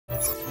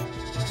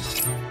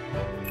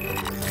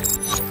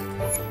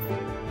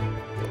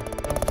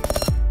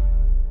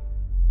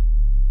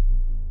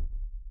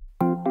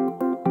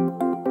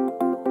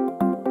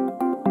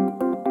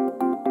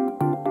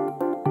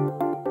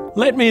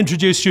Let me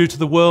introduce you to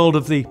the world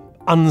of the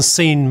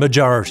unseen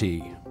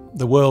majority,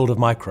 the world of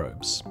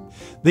microbes.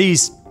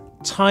 These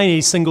tiny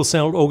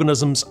single-celled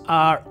organisms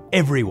are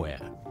everywhere.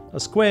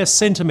 A square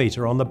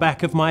centimetre on the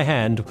back of my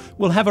hand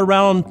will have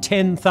around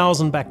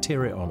 10,000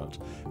 bacteria on it,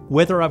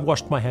 whether I've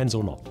washed my hands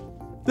or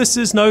not. This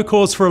is no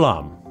cause for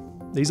alarm.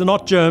 These are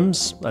not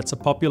germs. That's a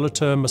popular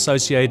term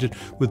associated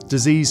with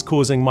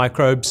disease-causing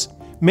microbes.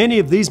 Many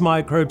of these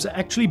microbes are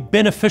actually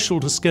beneficial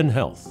to skin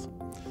health.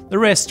 The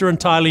rest are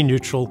entirely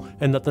neutral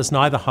in that there's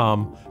neither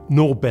harm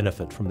nor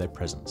benefit from their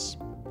presence.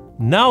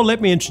 Now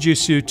let me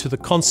introduce you to the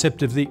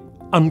concept of the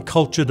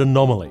uncultured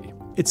anomaly.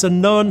 It's a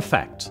known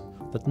fact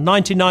that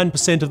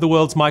 99% of the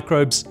world's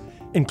microbes,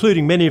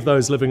 including many of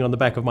those living on the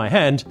back of my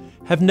hand,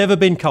 have never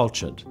been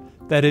cultured.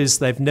 That is,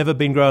 they've never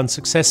been grown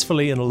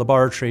successfully in a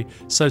laboratory,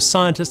 so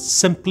scientists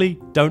simply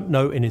don't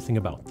know anything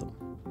about them.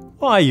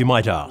 Why, you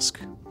might ask?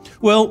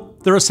 Well,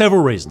 there are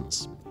several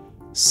reasons.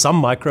 Some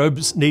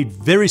microbes need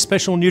very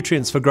special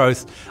nutrients for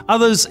growth,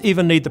 others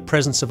even need the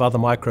presence of other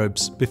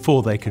microbes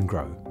before they can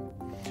grow.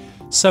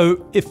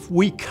 So if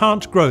we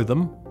can't grow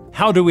them,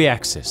 how do we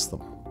access them?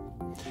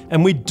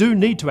 And we do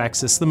need to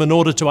access them in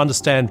order to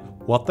understand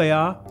what they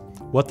are,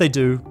 what they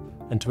do,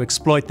 and to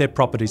exploit their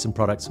properties and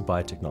products of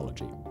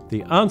biotechnology.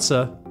 The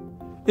answer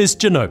is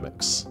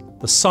genomics,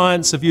 the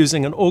science of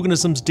using an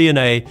organism's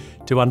DNA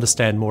to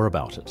understand more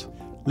about it.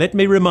 Let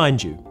me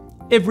remind you,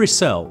 every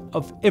cell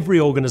of every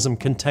organism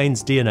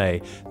contains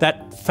DNA,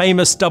 that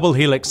famous double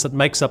helix that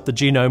makes up the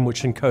genome,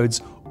 which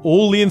encodes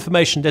all the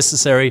information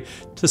necessary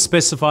to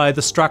specify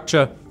the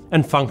structure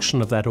and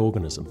function of that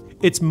organism.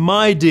 It's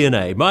my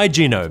DNA, my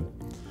genome,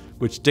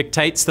 which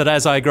dictates that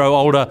as I grow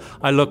older,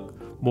 I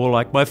look more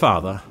like my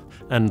father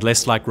and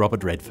less like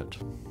Robert Redford.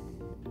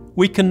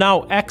 We can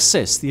now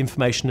access the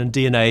information in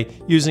DNA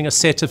using a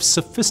set of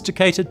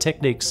sophisticated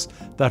techniques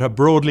that are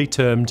broadly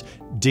termed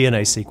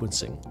DNA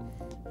sequencing.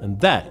 And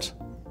that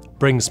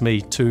brings me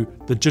to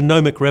the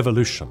genomic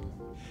revolution.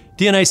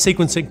 DNA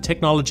sequencing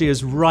technology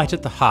is right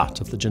at the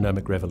heart of the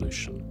genomic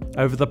revolution.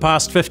 Over the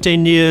past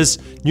 15 years,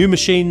 new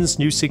machines,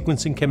 new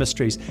sequencing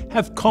chemistries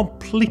have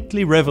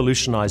completely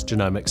revolutionized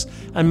genomics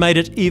and made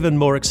it even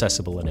more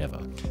accessible than ever.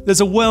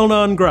 There's a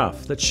well-known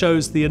graph that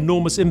shows the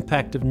enormous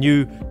impact of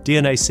new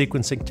DNA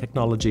sequencing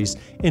technologies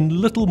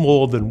in little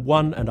more than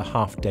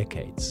 1.5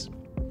 decades.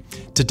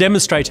 To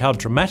demonstrate how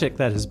dramatic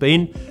that has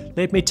been,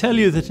 let me tell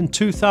you that in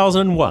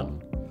 2001,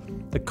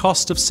 the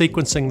cost of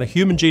sequencing the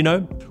human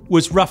genome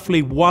was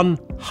roughly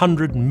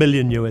 $100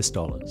 million.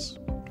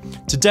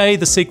 Today,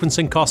 the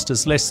sequencing cost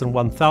is less than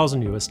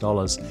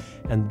 $1,000,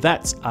 and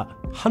that's a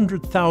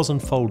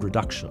 100,000-fold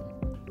reduction.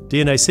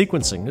 DNA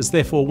sequencing is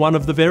therefore one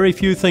of the very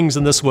few things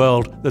in this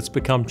world that's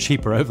become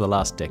cheaper over the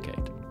last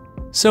decade.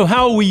 So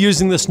how are we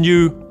using this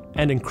new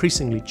and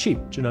increasingly cheap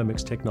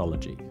genomics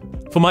technology?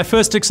 For my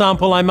first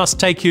example, I must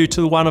take you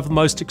to one of the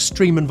most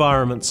extreme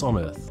environments on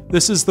Earth.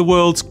 This is the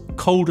world's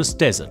coldest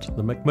desert,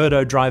 the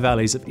Mcmurdo dry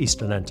valleys of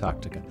eastern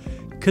Antarctica.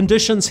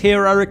 Conditions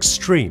here are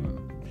extreme.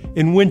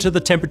 In winter, the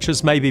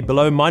temperatures may be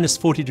below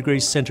 -40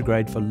 degrees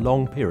centigrade for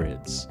long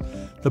periods.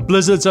 The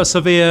blizzards are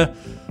severe,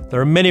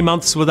 there are many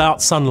months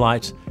without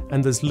sunlight,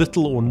 and there's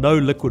little or no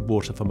liquid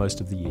water for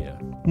most of the year.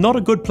 Not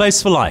a good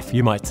place for life,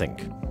 you might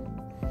think.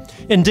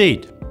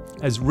 Indeed,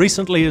 as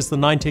recently as the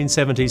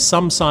 1970s,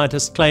 some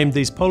scientists claimed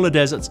these polar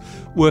deserts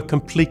were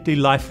completely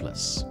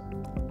lifeless.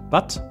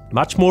 But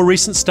much more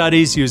recent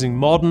studies using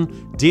modern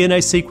DNA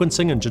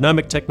sequencing and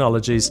genomic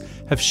technologies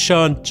have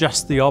shown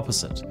just the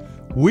opposite.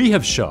 We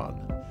have shown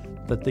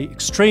that the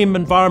extreme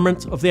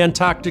environment of the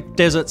Antarctic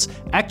deserts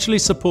actually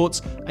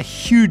supports a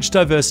huge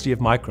diversity of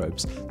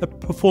microbes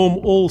that perform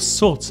all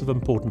sorts of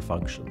important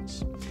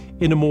functions.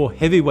 In a more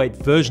heavyweight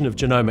version of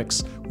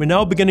genomics, we're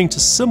now beginning to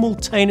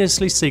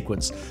simultaneously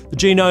sequence the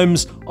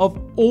genomes of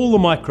all the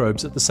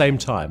microbes at the same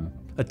time,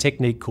 a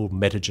technique called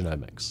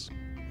metagenomics.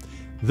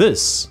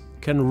 This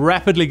can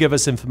rapidly give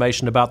us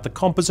information about the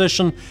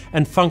composition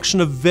and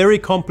function of very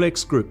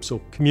complex groups or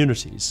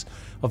communities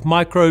of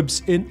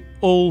microbes in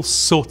all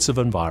sorts of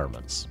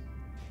environments.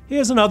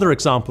 Here's another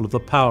example of the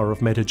power of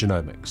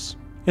metagenomics.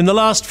 In the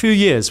last few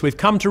years, we've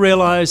come to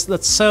realize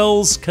that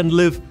cells can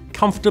live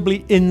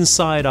comfortably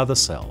inside other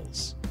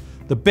cells.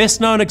 The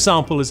best known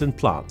example is in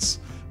plants,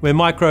 where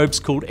microbes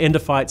called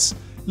endophytes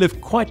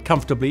live quite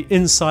comfortably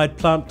inside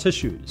plant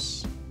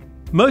tissues.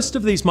 Most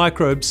of these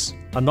microbes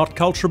are not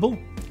culturable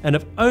and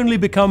have only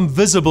become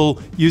visible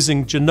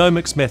using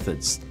genomics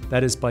methods,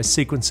 that is, by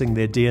sequencing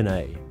their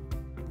DNA.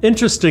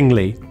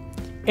 Interestingly,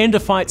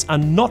 endophytes are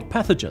not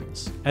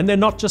pathogens, and they're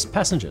not just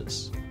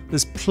passengers.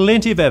 There's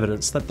plenty of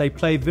evidence that they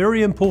play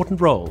very important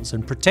roles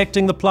in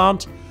protecting the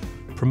plant,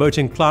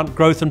 promoting plant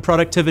growth and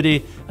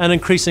productivity, and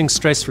increasing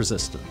stress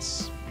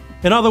resistance.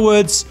 In other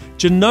words,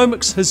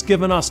 genomics has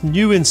given us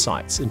new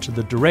insights into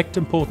the direct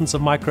importance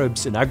of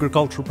microbes in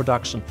agricultural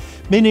production,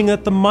 meaning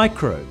that the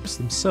microbes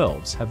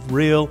themselves have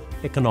real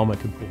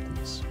economic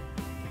importance.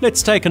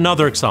 Let's take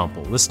another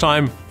example, this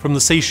time from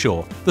the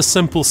seashore, the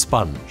simple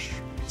sponge.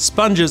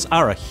 Sponges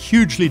are a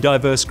hugely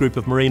diverse group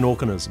of marine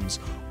organisms,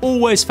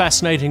 always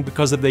fascinating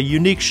because of their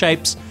unique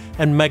shapes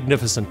and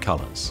magnificent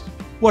colours.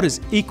 What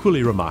is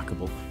equally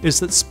remarkable is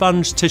that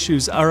sponge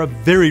tissues are a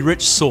very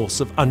rich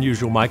source of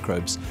unusual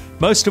microbes,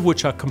 most of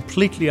which are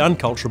completely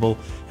unculturable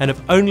and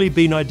have only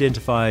been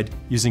identified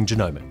using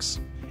genomics.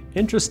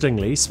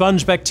 Interestingly,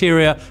 sponge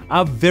bacteria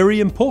are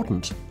very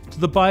important to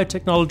the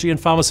biotechnology and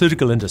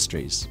pharmaceutical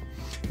industries.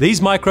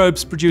 These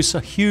microbes produce a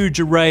huge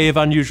array of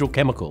unusual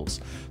chemicals,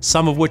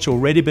 some of which are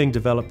already being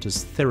developed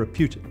as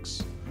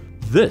therapeutics.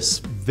 This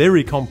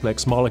very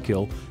complex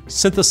molecule,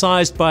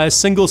 synthesized by a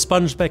single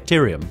sponge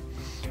bacterium,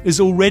 is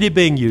already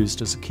being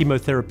used as a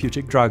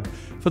chemotherapeutic drug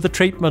for the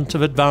treatment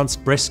of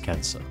advanced breast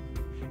cancer.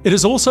 It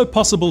is also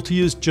possible to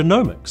use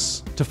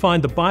genomics to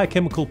find the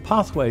biochemical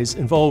pathways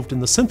involved in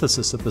the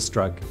synthesis of this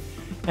drug,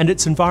 and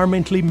it's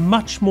environmentally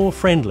much more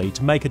friendly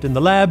to make it in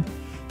the lab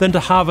than to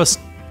harvest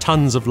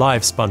tons of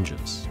live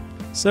sponges.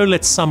 So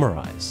let's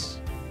summarize.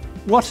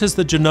 What has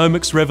the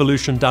genomics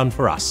revolution done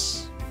for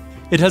us?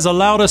 It has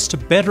allowed us to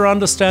better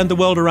understand the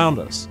world around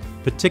us,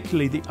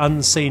 particularly the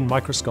unseen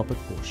microscopic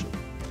portion.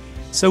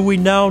 So we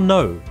now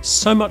know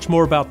so much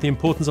more about the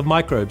importance of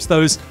microbes,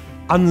 those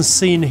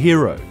unseen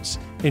heroes,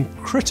 in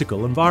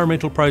critical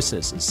environmental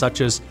processes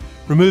such as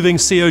removing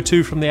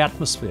CO2 from the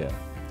atmosphere,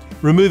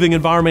 removing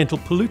environmental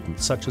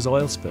pollutants such as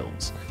oil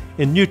spills,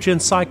 in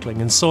nutrient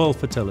cycling and soil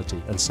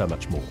fertility, and so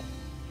much more.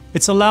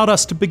 It's allowed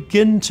us to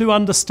begin to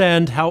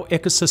understand how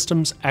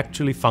ecosystems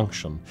actually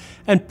function,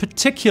 and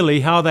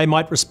particularly how they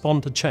might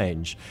respond to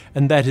change,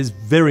 and that is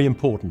very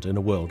important in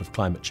a world of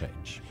climate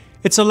change.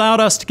 It's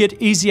allowed us to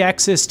get easy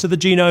access to the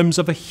genomes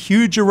of a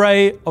huge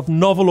array of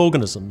novel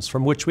organisms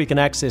from which we can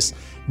access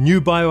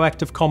new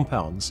bioactive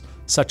compounds,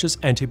 such as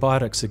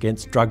antibiotics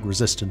against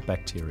drug-resistant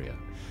bacteria.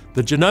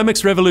 The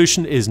genomics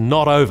revolution is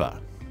not over.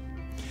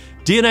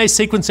 DNA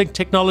sequencing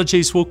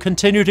technologies will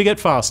continue to get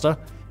faster,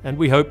 and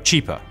we hope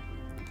cheaper.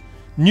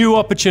 New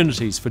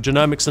opportunities for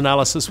genomics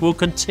analysis will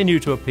continue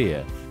to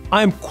appear.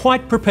 I am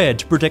quite prepared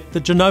to predict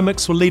that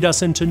genomics will lead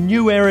us into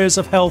new areas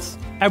of health,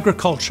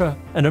 agriculture,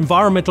 and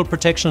environmental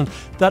protection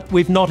that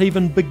we've not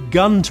even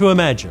begun to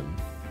imagine.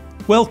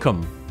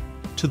 Welcome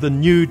to the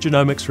new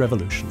genomics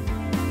revolution.